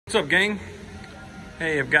What's up, gang?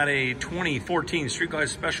 Hey, I've got a 2014 Street Glide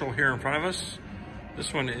Special here in front of us.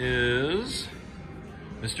 This one is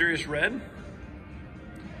Mysterious Red.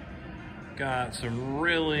 Got some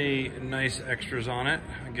really nice extras on it.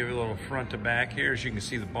 I'll give you a little front to back here. As you can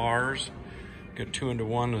see, the bars. Got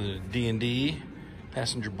 2-into-1 with the D&D.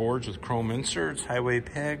 Passenger boards with chrome inserts, highway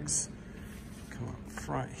pegs. Come up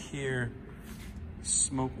front here.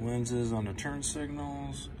 Smoke lenses on the turn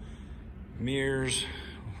signals. Mirrors.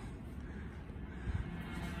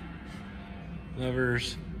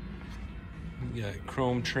 Levers. You got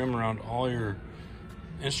chrome trim around all your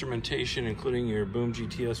instrumentation, including your Boom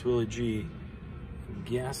GTS Willie G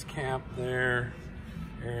gas cap there,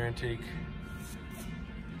 air intake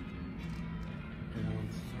down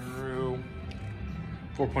through,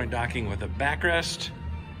 4-point docking with a backrest.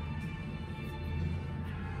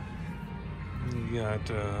 You got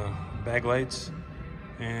bag lights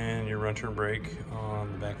and your run turn brake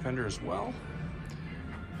on the back fender as well.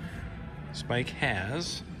 This bike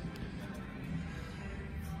has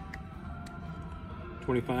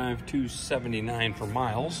 25,279 for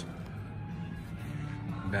miles.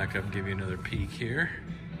 Back up, give you another peek here.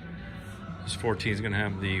 This 14 is going to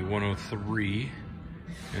have the 103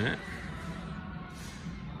 in it.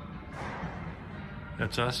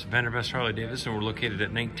 That's us, Vandervest Harley-Davidson. We're located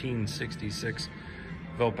at 1966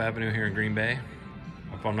 Velp Avenue here in Green Bay.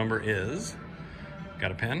 Our phone number is,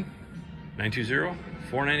 got a pen?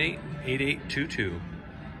 920-498-8822.